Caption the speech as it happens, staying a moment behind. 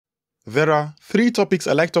There are three topics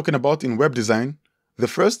I like talking about in web design. The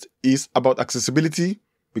first is about accessibility,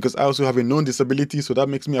 because I also have a known disability, so that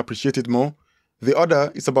makes me appreciate it more. The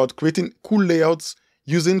other is about creating cool layouts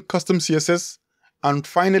using custom CSS. And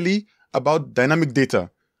finally, about dynamic data.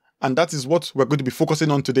 And that is what we're going to be focusing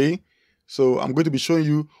on today. So I'm going to be showing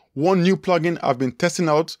you one new plugin I've been testing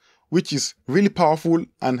out, which is really powerful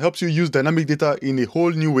and helps you use dynamic data in a whole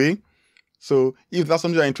new way. So if that's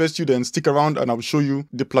something that interests you, then stick around and I'll show you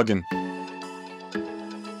the plugin.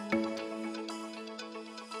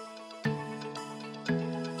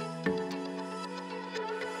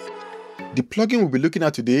 The plugin we'll be looking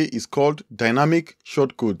at today is called Dynamic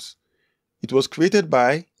Shortcodes. It was created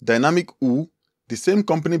by dynamicooo, the same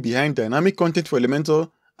company behind Dynamic Content for Elementor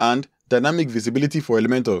and Dynamic Visibility for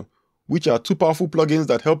Elementor, which are two powerful plugins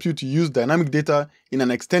that help you to use dynamic data in an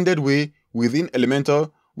extended way within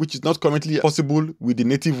Elementor, which is not currently possible with the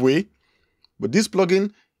native way. But this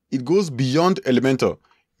plugin, it goes beyond Elementor.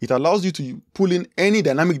 It allows you to pull in any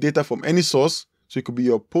dynamic data from any source. So it could be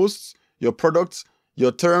your posts, your products,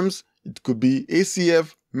 your terms. It could be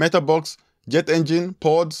ACF, Metabox, JetEngine,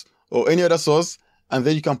 Pods, or any other source. And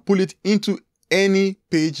then you can pull it into any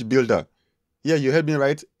page builder. Yeah, you heard me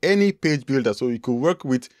right. Any page builder. So you could work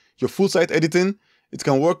with your full site editing. It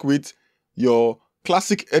can work with your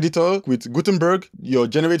classic editor with Gutenberg, your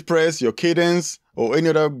GeneratePress, your Cadence, or any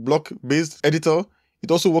other block-based editor.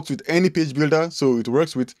 It also works with any page builder. So it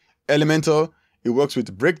works with Elementor, it works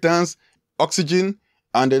with Breakdance, Oxygen,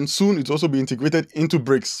 and then soon it's also be integrated into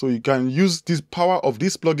Breaks. So you can use this power of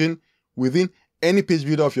this plugin within any page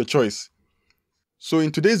builder of your choice. So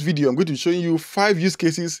in today's video, I'm going to be showing you 5 use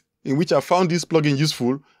cases in which I found this plugin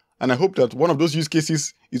useful, and I hope that one of those use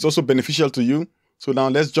cases is also beneficial to you. So now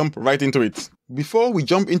let's jump right into it. Before we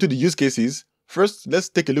jump into the use cases, first let's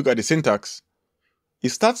take a look at the syntax. It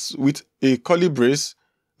starts with a curly brace,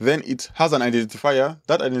 then it has an identifier.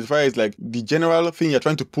 That identifier is like the general thing you're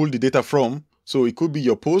trying to pull the data from. So it could be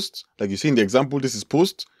your post, like you see in the example, this is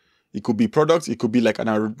post. It could be products, it could be like an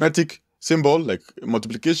arithmetic symbol, like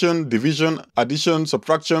multiplication, division, addition,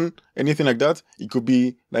 subtraction, anything like that. It could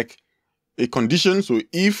be like a condition, so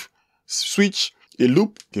if, switch, a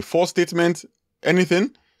loop, a for statement,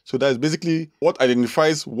 anything. So that is basically what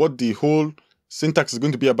identifies what the whole syntax is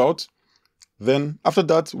going to be about. Then after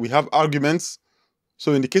that, we have arguments.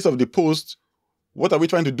 So in the case of the post, what are we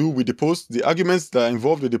trying to do with the post? The arguments that are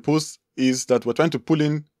involved with the post is that we're trying to pull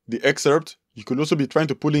in the excerpt. You could also be trying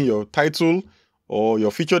to pull in your title or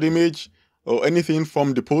your featured image or anything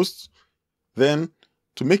from the post. Then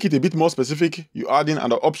to make it a bit more specific, you add in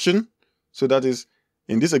an option. So that is,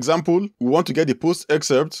 in this example, we want to get the post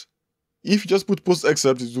excerpt. If you just put post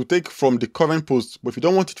excerpt, it will take from the current post. But if you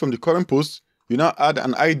don't want it from the current post, you now add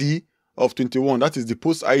an ID of 21. That is the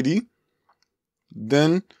post ID.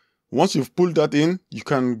 Then once you've pulled that in, you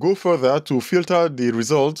can go further to filter the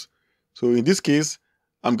result. So in this case,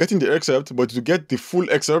 I'm getting the excerpt, but to get the full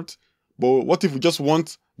excerpt, but what if we just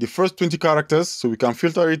want the first 20 characters? So we can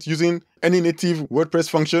filter it using any native WordPress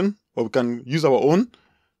function, or we can use our own.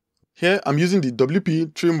 Here, I'm using the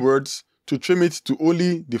WP trim words to trim it to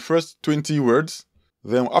only the first 20 words.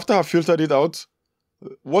 Then after I've filtered it out,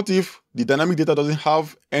 what if the dynamic data doesn't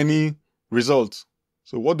have any result?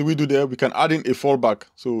 So what do we do there? We can add in a fallback.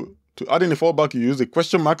 So to add in a fallback, you use a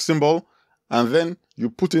question mark symbol, and then you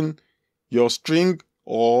put in your string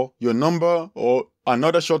or your number or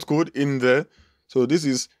another shortcode in there. So this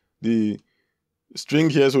is the string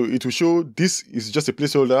here. So it will show this is just a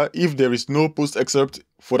placeholder if there is no post excerpt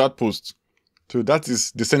for that post. So that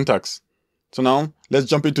is the syntax. So now let's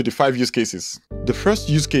jump into the 5 use cases. The first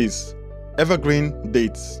use case, Evergreen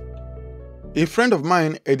dates. A friend of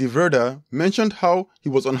mine, Eddie Verda, mentioned how he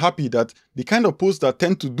was unhappy that the kind of posts that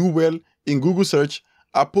tend to do well in Google search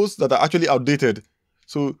are posts that are actually outdated.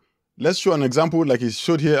 So let's show an example like he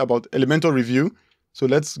showed here about Elementor review. So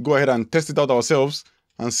let's go ahead and test it out ourselves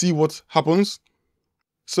and see what happens.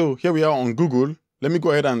 So here we are on Google. Let me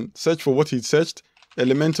go ahead and search for what he searched.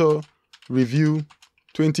 Elementor review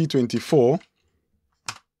 2024.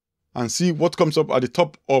 And see what comes up at the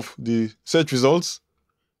top of the search results.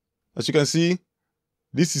 As you can see,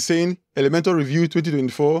 this is saying Elementor review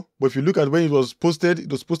 2024. But if you look at when it was posted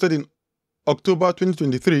in October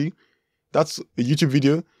 2023. That's a YouTube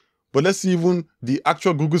video. But let's see even the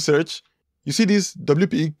actual Google search. You see this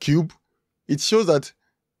WP cube. It shows that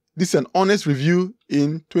this is an honest review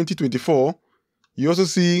in 2024. You also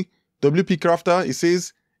see WP Crafter. It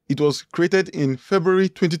says it was created in February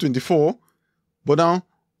 2024. But now,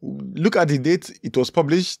 look at the date it was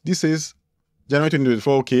published. This says January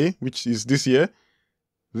 2024, okay, which is this year.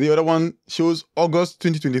 The other one shows August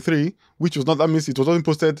 2023, which was not, that means it was not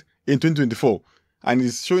posted in 2024. And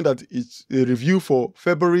it's showing that it's a review for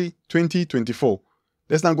February 2024.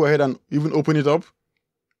 Let's now go ahead and even open it up.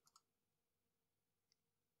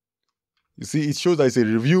 You see, it shows that it's a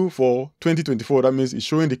review for 2024. That means it's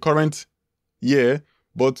showing the current year,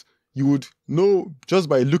 but you would know just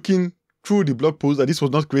by looking through the blog post that this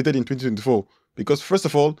was not created in 2024. Because first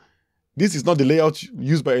of all, this is not the layout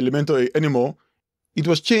used by Elementor anymore. It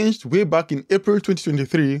was changed way back in April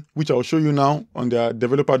 2023, which I'll show you now on their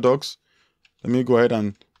developer docs. Let me go ahead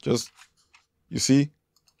and just, you see,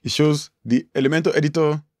 it shows the Elementor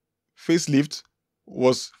editor facelift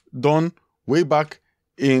was done way back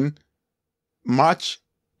in March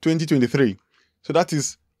 2023. So that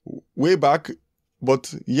is way back,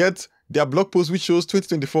 but yet their blog post, which shows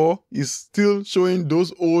 2024, is still showing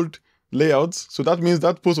those old layouts. So that means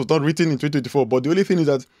that post was not written in 2024, but the only thing is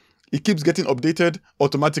that it keeps getting updated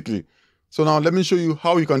automatically. So now let me show you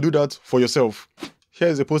how you can do that for yourself. Here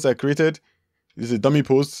is a post I created. This is a dummy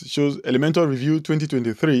post. It shows Elementor Review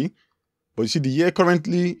 2023. But you see the year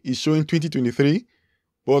currently is showing 2023.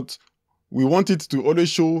 But we want it to always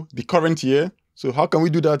show the current year. So how can we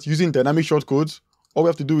do that using dynamic shortcodes? All we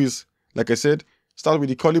have to do is, like I said, start with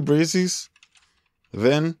the curly braces.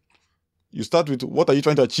 Then you start with what are you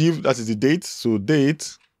trying to achieve? That is the date. So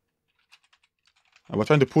date. And we're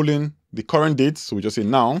trying to pull in the current date. So we just say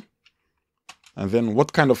now. And then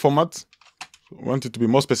what kind of format? So we want it to be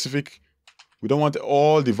more specific. We don't want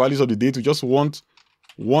all the values of the date. We just want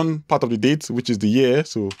one part of the date, which is the year.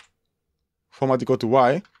 So format equal to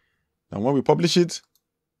Y. And when we publish it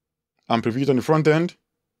and preview it on the front end,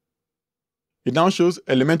 it now shows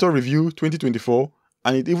Elementor Review 2024.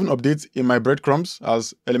 And it even updates in my breadcrumbs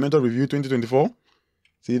as Elementor Review 2024.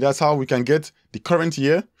 See, that's how we can get the current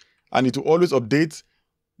year. And it will always update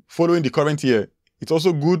following the current year. It's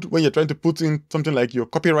also good when you're trying to put in something like your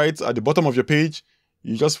copyright at the bottom of your page.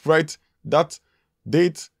 You just write that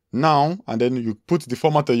date now, and then you put the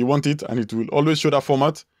format that you want it, and it will always show that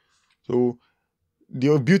format. So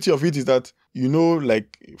the beauty of it is that, you know,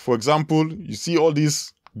 like, for example, you see all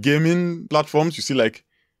these gaming platforms, you see like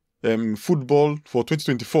football for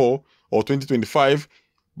 2024 or 2025.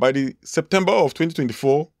 By the September of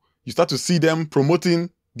 2024, you start to see them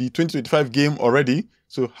promoting the 2025 game already.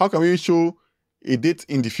 So how can we show a date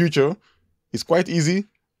in the future? It's quite easy.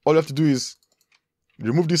 All you have to do is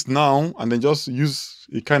remove this now and then just use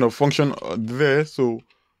a kind of function there. So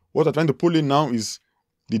what I'm trying to pull in now is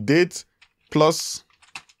the date plus,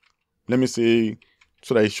 let me say,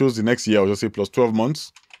 so that it shows the next year, I'll just say plus 12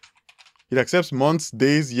 months. It accepts months,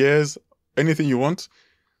 days, years, anything you want.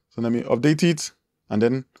 So let me update it, and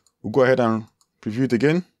then we'll go ahead and preview it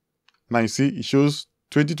again. Now you see it shows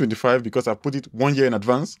 2025 because I put it 1 year in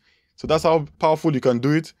advance. So that's how powerful you can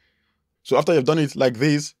do it. So after you've done it like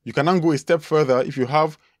this, you can now go a step further if you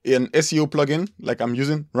have an SEO plugin, like I'm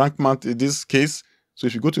using Rank Math in this case. So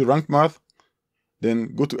if you go to Rank Math,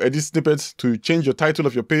 then go to Edit Snippets to change your title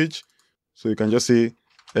of your page. So you can just say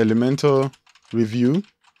Elementor Review,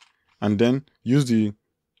 and then use the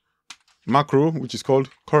macro, which is called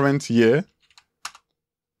current year.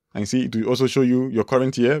 And see, it will also show you your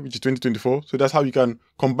current year, which is 2024. So that's how you can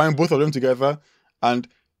combine both of them together. And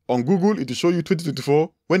on Google, it will show you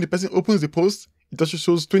 2024. When the person opens the post, it also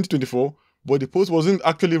shows 2024, but the post wasn't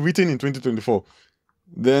actually written in 2024.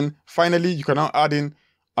 Then finally, you can now add in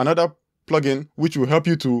another plugin, which will help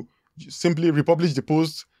you to simply republish the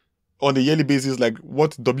post on a yearly basis, like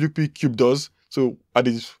what WP Cube does. So at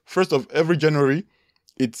the 1st of every January,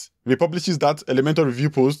 it republishes that Elementor review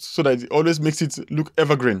post so that it always makes it look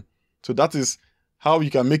evergreen. So that is how you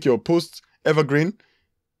can make your post evergreen.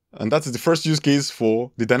 And that is the first use case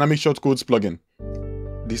for the dynamic shortcodes plugin.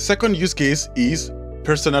 The second use case is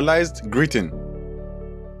personalized greeting.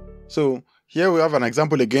 So here we have an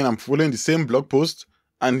example again. I'm following the same blog post,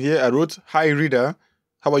 and here I wrote, "Hi reader,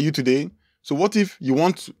 how are you today?" So what if you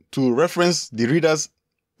want to reference the reader's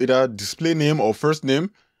either display name or first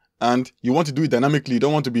name, and you want to do it dynamically? You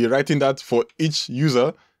don't want to be writing that for each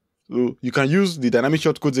user. So you can use the dynamic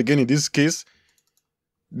shortcodes again in this case.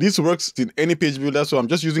 This works in any page builder, so I'm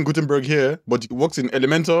just using Gutenberg here, but it works in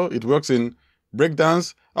Elementor, it works in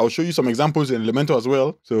Breakdance. I'll show you some examples in Elementor as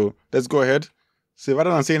well. So let's go ahead. So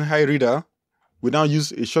rather than saying "Hi reader," we now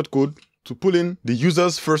use a shortcode to pull in the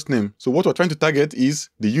user's first name. So what we're trying to target is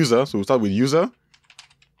the user. So we'll start with user,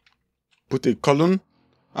 put a colon,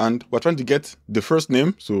 and we're trying to get the first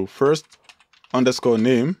name. So first underscore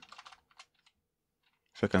name,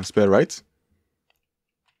 if I can spell right.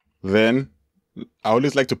 Then I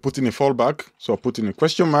always like to put in a fallback. So I'll put in a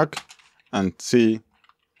question mark and say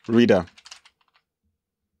reader.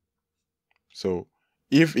 So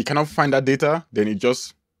if it cannot find that data, then it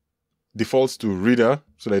just defaults to reader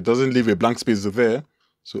so that it doesn't leave a blank space there.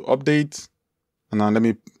 So update, and now let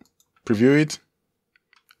me preview it.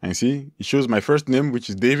 And see, it shows my first name, which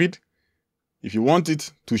is David. If you want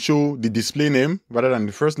it to show the display name rather than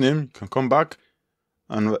the first name, you can come back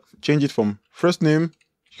and change it from first name.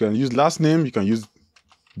 You can use last name, you can use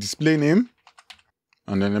display name.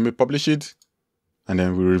 And then let me publish it. And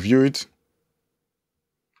then we review it.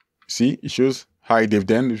 See, it shows hi Dave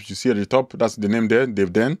Den. If you see at the top, that's the name there,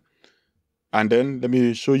 Dave Den. And then let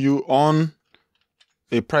me show you on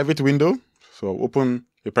a private window. So I'll open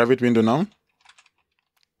a private window now.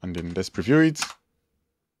 And then let's preview it.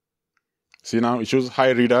 See now, it shows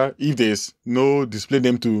hi reader. If there's no display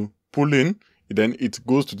name to pull in, then it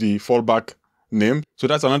goes to the fallback name. So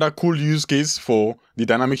that's another cool use case for the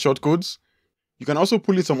dynamic shortcodes. You can also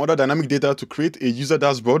pull in some other dynamic data to create a user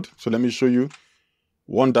dashboard. So let me show you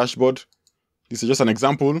one dashboard. This is just an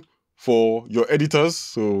example for your editors.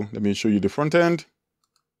 So let me show you the front end.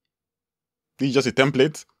 This is just a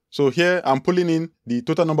template. So here I'm pulling in the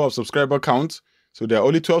total number of subscriber count. So there are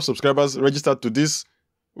only 12 subscribers registered to this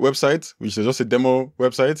website, which is just a demo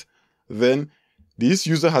website. Then this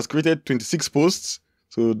user has created 26 posts.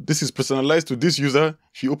 So this is personalized to this user.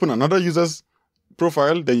 If you open another user's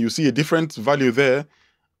profile, then you see a different value there.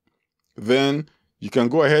 Then you can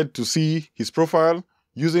go ahead to see his profile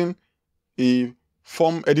using a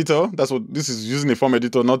form editor. That's what this is, using a form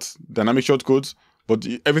editor, not dynamic shortcodes, but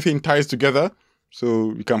everything ties together. So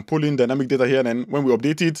we can pull in dynamic data here, and then when we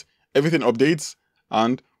update it, everything updates.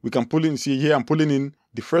 And we can pull in, see here, I'm pulling in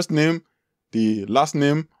the first name, the last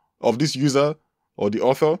name of this user or the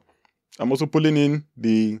author. I'm also pulling in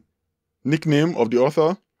the nickname of the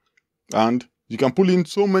author. And you can pull in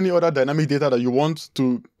so many other dynamic data that you want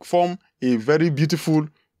to form a very beautiful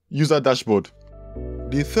user dashboard.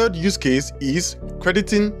 The third use case is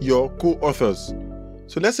crediting your co-authors.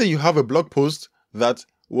 So let's say you have a blog post that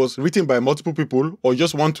was written by multiple people, or you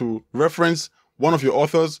just want to reference one of your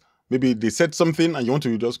authors. Maybe they said something and you want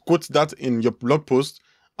to just quote that in your blog post,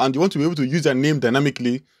 and you want to be able to use their name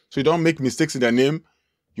dynamically so you don't make mistakes in their name.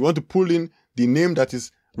 You want to pull in the name that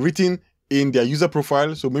is written in their user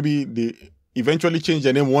profile. So maybe they eventually change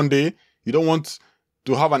their name one day. You don't want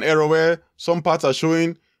to have an error where some parts are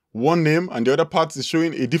showing one name and the other part is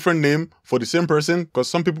showing a different name for the same person, because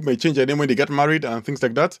some people may change their name when they get married and things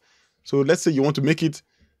like that. So let's say you want to make it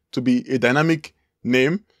to be a dynamic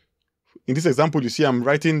name. In this example, you see I'm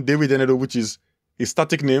writing David Den, which is a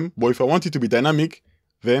static name. But if I want it to be dynamic,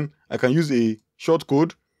 then I can use a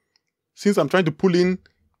shortcode. Since I'm trying to pull in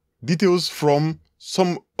details from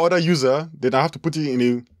some other user, then I have to put it in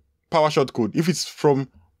a power shortcode. If it's from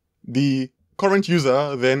the current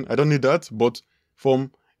user, then I don't need that. But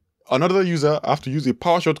from another user, I have to use a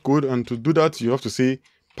power shortcode. And to do that, you have to say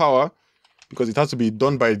power, because it has to be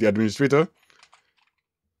done by the administrator.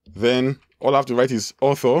 Then all I have to write is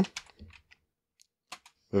author.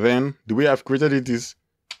 Then the way I've created it is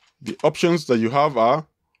the options that you have are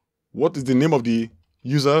what is the name of the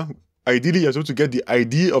user. Ideally, you're supposed to get the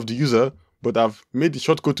ID of the user, but I've made the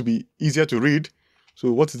shortcode to be easier to read.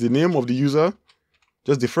 So what is the name of the user?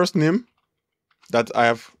 Just the first name that I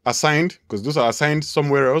have assigned, because those are assigned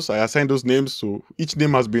somewhere else. I assigned those names, so each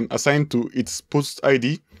name has been assigned to its post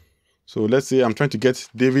ID. So let's say I'm trying to get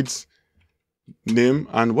David's name,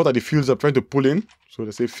 and what are the fields I'm trying to pull in? So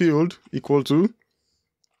let's say field equal to,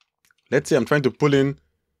 let's say I'm trying to pull in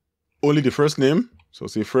only the first name. So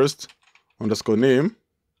say first underscore name.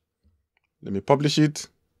 Let me publish it.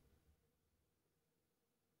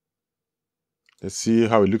 Let's see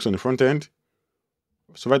how it looks on the front end.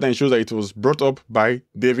 So right now it shows that it was brought up by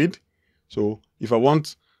David. So if I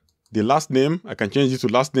want the last name, I can change it to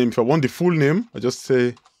last name. If I want the full name, I just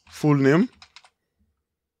say full name.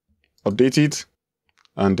 Update it.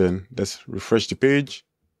 And then let's refresh the page.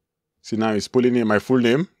 See, now it's pulling in my full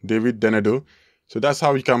name, David Den. So that's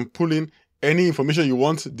how you can pull in any information you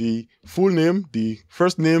want, the full name, the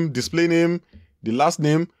first name, display name, the last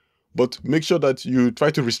name, but make sure that you try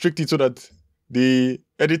to restrict it so that the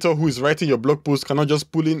editor who is writing your blog post cannot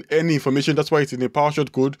just pull in any information. That's why it's in a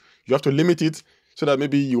PowerShell code. You have to limit it so that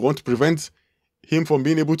maybe you want to prevent him from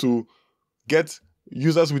being able to get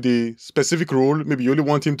users with a specific role. Maybe you only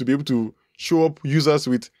want him to be able to show up users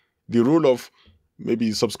with the role of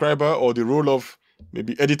maybe subscriber or the role of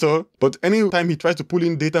maybe editor. But anytime he tries to pull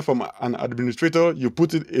in data from an administrator, you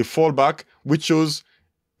put it a fallback, which shows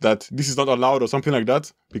that this is not allowed or something like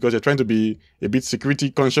that, because you're trying to be a bit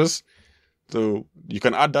security conscious. So you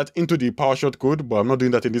can add that into the PowerShell code, but I'm not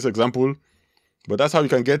doing that in this example. But that's how you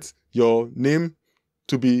can get your name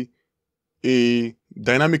to be a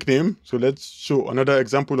dynamic name. So let's show another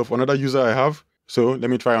example of another user I have. So let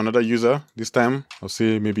me try another user. This time I'll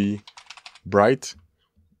say maybe Bright.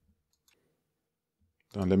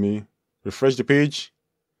 Now let me refresh the page.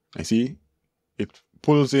 I see it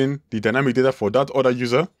pulls in the dynamic data for that other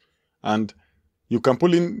user, and you can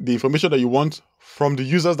pull in the information that you want from the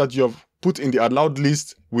users that you have put in the allowed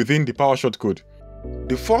list within the Power Shortcode.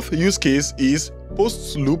 The fourth use case is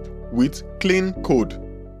posts loop with clean code.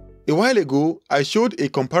 A while ago, I showed a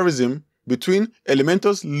comparison between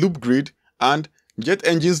Elementor's loop grid and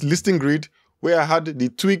JetEngine's listing grid, where I had the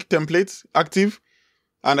twig template active,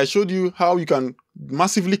 and I showed you how you can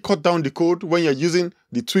massively cut down the code when you're using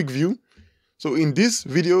the twig view. So in this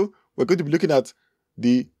video, we're going to be looking at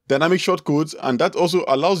the dynamic shortcodes, and that also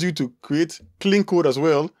allows you to create clean code as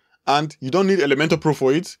well, and you don't need Elementor Pro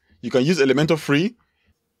for it. You can use Elementor Free.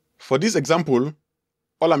 For this example,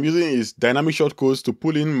 all I'm using is dynamic shortcodes to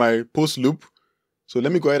pull in my post loop. So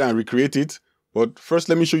let me go ahead and recreate it. But first,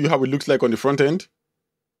 let me show you how it looks like on the front end.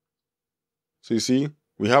 So you see,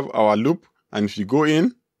 we have our loop, and if you go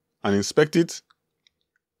in and inspect it,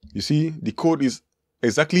 you see the code is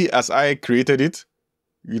exactly as I created it.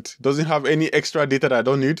 It doesn't have any extra data that I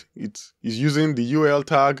don't need. It is using the URL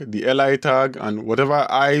tag, the LI tag, and whatever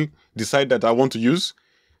I decide that I want to use.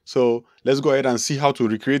 So let's go ahead and see how to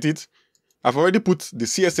recreate it. I've already put the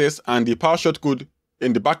CSS and the Power Shortcode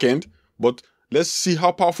in the backend, but let's see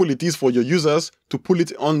how powerful it is for your users to pull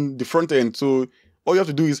it on the front end. So all you have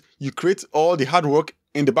to do is you create all the hard work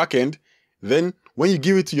in the backend. Then when you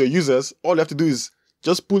give it to your users, all you have to do is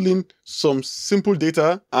just pull in some simple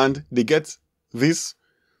data and they get this.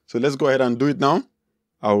 So let's go ahead and do it now.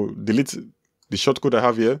 I'll delete the shortcode I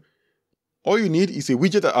have here. All you need is a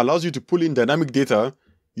widget that allows you to pull in dynamic data.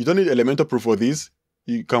 You don't need Elementor Pro for this.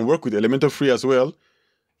 You can work with Elementor Free as well.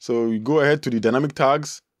 So you go ahead to the dynamic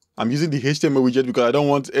tags. I'm using the HTML widget because I don't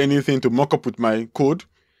want anything to mock up with my code.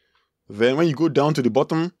 Then when you go down to the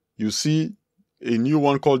bottom, you see a new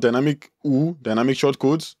one called dynamicooo, dynamic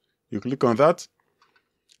shortcodes. You click on that.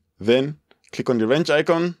 Then click on the wrench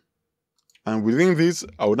icon. And within this,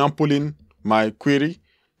 I will now pull in my query.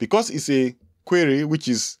 Because it's a query which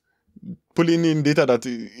is pulling in data that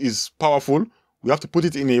is powerful, we have to put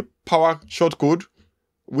it in a Power Shortcode,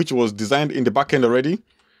 which was designed in the backend already.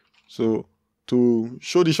 So to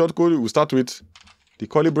show the shortcode, we'll start with the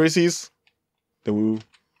curly braces. Then we'll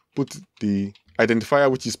put the identifier,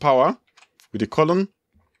 which is power, with a colon.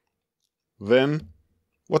 Then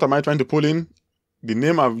what am I trying to pull in? The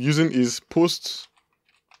name I'm using is post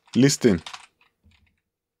listing.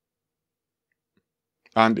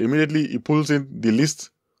 And immediately it pulls in the list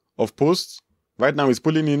of posts. Right now it's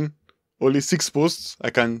pulling in only 6 posts.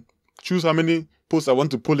 I can choose how many posts I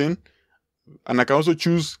want to pull in. And I can also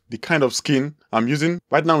choose the kind of skin I'm using.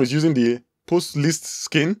 Right now it's using the post list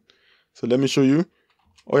skin. So let me show you.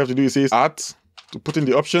 All you have to do is say art to put in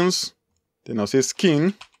the options. Then I'll say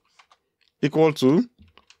skin equal to,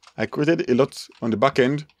 I created a lot on the back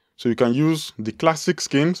end. So you can use the classic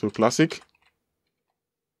skin. So classic.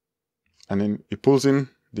 And then it pulls in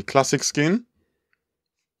the classic skin.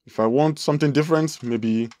 If I want something different,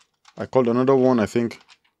 maybe I called another one, I think,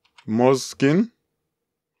 Moz skin.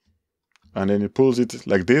 And then it pulls it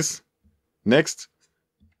like this. Next,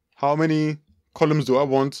 how many columns do I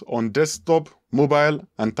want on desktop, mobile,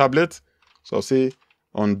 and tablet? So I'll say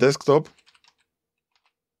on desktop,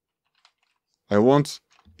 I want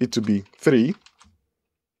it to be 3.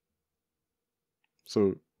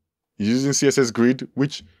 So using CSS grid,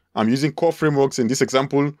 which I'm using core frameworks in this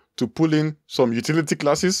example to pull in some utility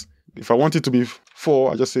classes. If I want it to be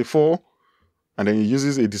 4, I just say 4. And then it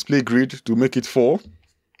uses a display grid to make it 4.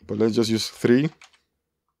 But let's just use 3.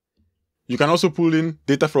 You can also pull in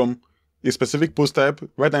data from a specific post type.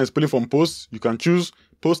 Right now it's pulling from posts. You can choose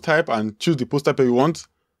post type and choose the post type that you want.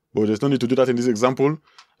 But there's no need to do that in this example.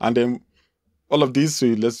 And then all of these, so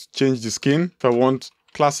let's change the skin. If I want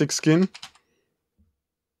classic skin,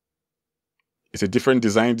 it's a different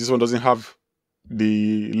design. This one doesn't have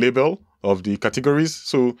the label of the categories.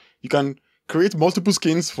 So you can create multiple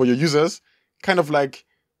skins for your users, kind of like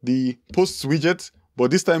the posts widget, but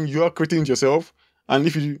this time you are creating it yourself. And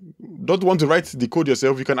if you don't want to write the code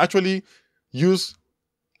yourself, you can actually use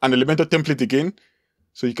an Elementor template again.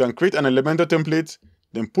 So you can create an Elementor template,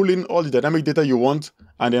 then pull in all the dynamic data you want,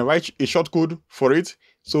 and then write a shortcode for it.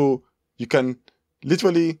 So you can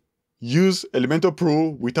literally use Elementor Pro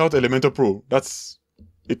without Elementor Pro. That's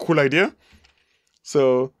a cool idea.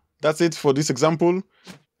 So that's it for this example.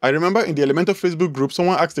 I remember in the Elementor Facebook group,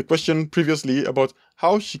 someone asked a question previously about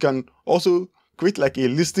how she can also create like a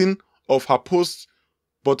listing of her posts,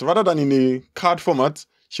 but rather than in a card format,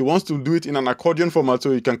 she wants to do it in an accordion format,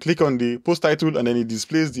 so you can click on the post title and then it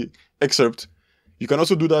displays the excerpt. You can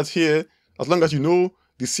also do that here, as long as you know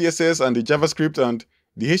the CSS and the JavaScript and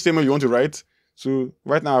the HTML you want to write. So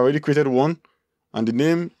right now I already created one and the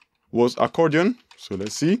name was accordion. So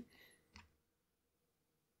let's see.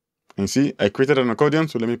 And see, I created an accordion,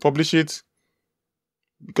 so let me publish it.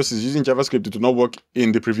 Because it's using JavaScript, it will not work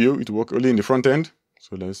in the preview, it will work only in the front end.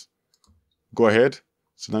 So let's go ahead.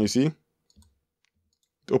 So now you see,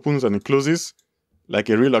 it opens and it closes like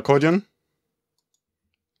a real accordion.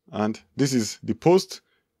 And this is the post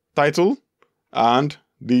title, and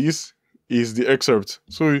this is the excerpt.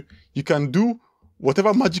 So you can do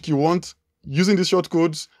whatever magic you want using these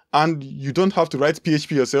shortcodes, and you don't have to write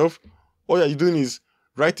PHP yourself. All you're doing is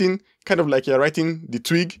writing, kind of like you're writing the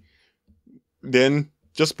twig, then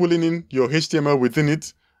just pulling in your HTML within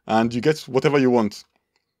it, and you get whatever you want.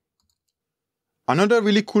 Another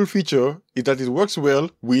really cool feature is that it works well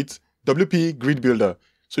with WP Grid Builder.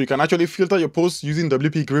 So you can actually filter your posts using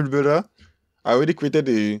WP Grid Builder. I already created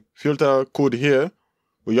a filter code here,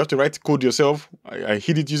 but you have to write code yourself. I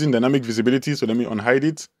hid it using dynamic visibility, so let me unhide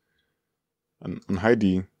it and unhide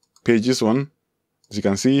the pages one. As you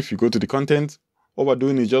can see, if you go to the content, all we're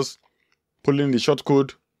doing is just pulling the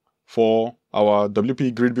shortcode for our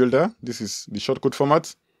WP Grid Builder. This is the shortcode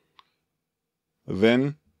format.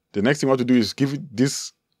 Then the next thing we have to do is give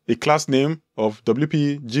this a class name of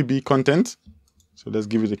WP-GB content. So let's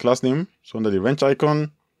give it a class name. So under the wrench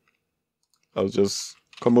icon, I'll just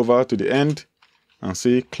come over to the end and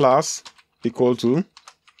say class equal to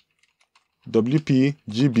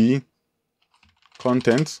WP-GB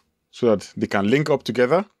content, so that they can link up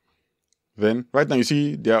together. Then right now you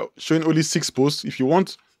see they are showing only 6 posts. If you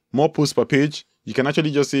want more posts per page, you can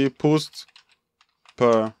actually just say post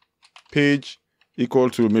per page equal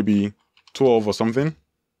to maybe 12 or something.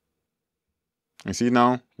 And see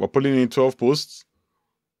now we're pulling in 12 posts.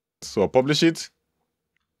 So I'll publish it.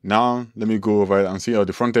 Now let me go over and see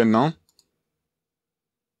the front end now.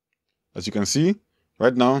 As you can see,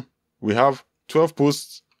 right now we have 12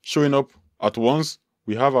 posts showing up at once.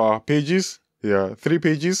 We have our pages. There are 3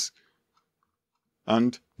 pages.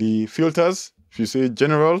 And the filters, if you say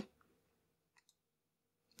general,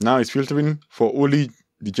 now it's filtering for only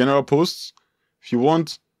the general posts. If you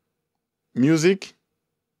want music,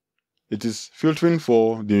 it is filtering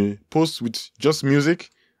for the posts with just music,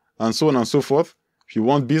 and so on and so forth. If you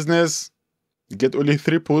want business, you get only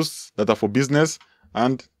 3 posts that are for business,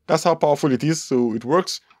 and that's how powerful it is. So it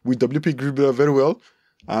works with WP Grid Builder very well,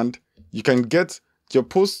 and you can get your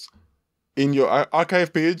posts in your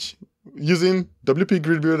archive page using WP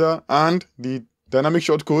Grid Builder and the dynamic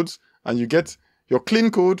shortcodes, and you get your clean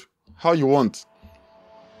code how you want.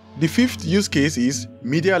 The 5th use case is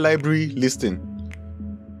media library listing.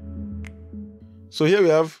 So here we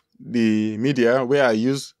have the media where I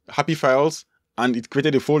use happy files, and it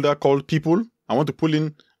created a folder called people. I want to pull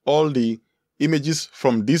in all the images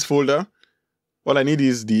from this folder. All I need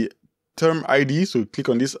is the term ID. So click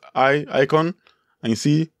on this icon and you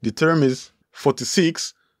see the term is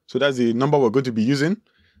 46. So that's the number we're going to be using.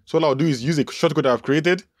 So all I'll do is use a shortcode I've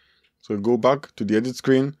created. So go back to the edit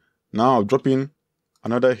screen. Now I'll drop in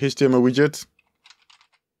another HTML widget.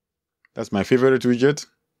 That's my favorite widget.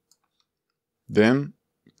 Then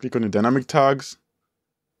click on the dynamic tags,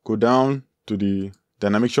 go down to the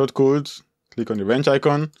dynamic shortcodes, click on the wrench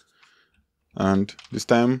icon, and this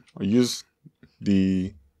time I'll use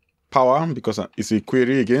the power because it's a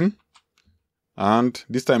query again. And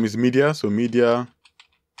this time is media, so media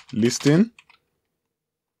listing.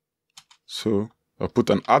 So I'll put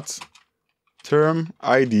an @term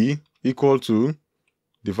ID equal to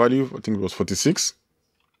the value, I think it was 46.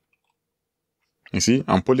 You see,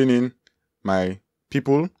 I'm pulling in my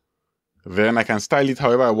people. Then I can style it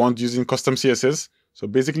however I want using custom CSS. So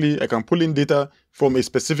basically I can pull in data from a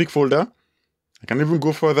specific folder. I can even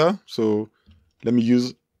go further. So let me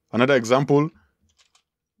use another example.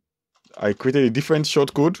 I created a different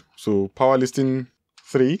shortcode. So power listing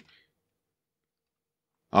 3.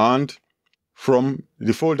 And from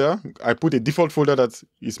the folder, I put a default folder that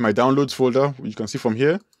is my downloads folder. You can see from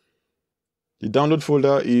here. The download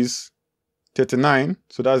folder is 39.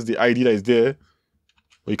 So that's the ID that is there.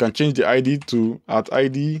 But you can change the ID to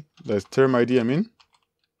 @ID, that's term ID, I mean,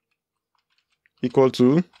 equal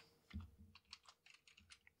to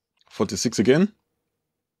 46 again.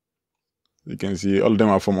 You can see all of them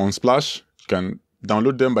are from Unsplash. You can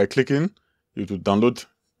download them by clicking. It will download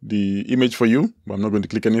the image for you, but I'm not going to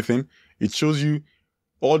click anything. It shows you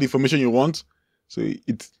all the information you want. So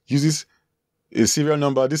it uses a serial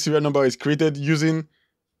number. This serial number is created using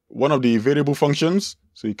one of the variable functions.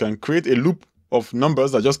 So you can create a loop of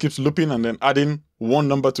numbers that just keeps looping and then adding one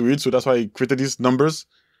number to it. So that's why I created these numbers.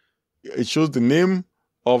 It shows the name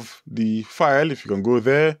of the file. If you can go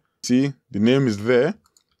there, see the name is there.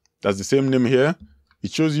 That's the same name here.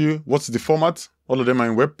 It shows you what's the format. All of them are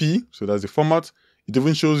in WebP, so that's the format. It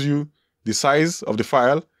even shows you the size of the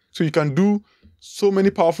file. So you can do so many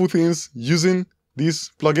powerful things using this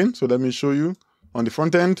plugin. So let me show you on the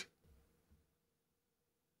front end.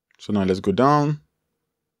 So now let's go down.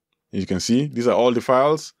 You can see these are all the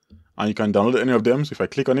files and you can download any of them. So if I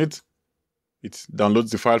click on it, it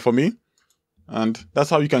downloads the file for me. And that's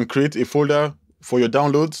how you can create a folder for your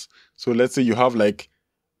downloads. So let's say you have like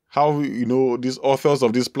how, these authors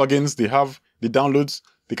of these plugins, they have the downloads.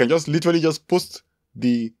 They can just literally just post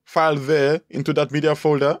the file there into that media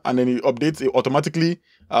folder, and then it updates it automatically,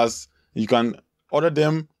 as you can order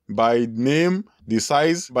them by name, the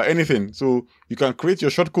size, by anything. So you can create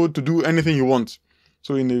your shortcode to do anything you want.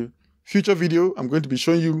 So in the future video, I'm going to be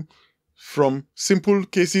showing you from simple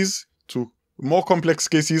cases to more complex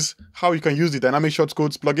cases, how you can use the dynamic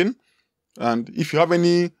shortcodes plugin. And if you have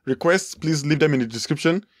any requests, please leave them in the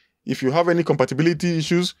description. If you have any compatibility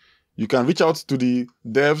issues, you can reach out to the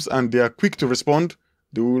devs and they are quick to respond.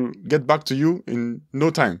 They will get back to you in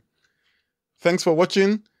no time. Thanks for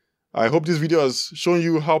watching. I hope this video has shown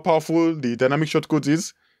you how powerful the dynamic shortcodes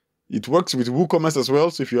is. It works with WooCommerce as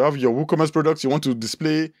well. So if you have your WooCommerce products, you want to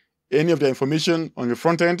display any of their information on your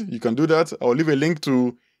front end, you can do that. I'll leave a link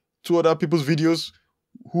to 2 other people's videos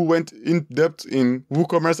who went in depth in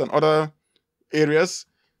WooCommerce and other areas.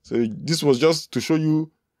 So this was just to show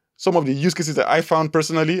you some of the use cases that I found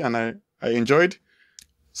personally and I enjoyed.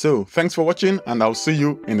 So thanks for watching, and I'll see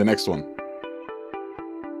you in the next one.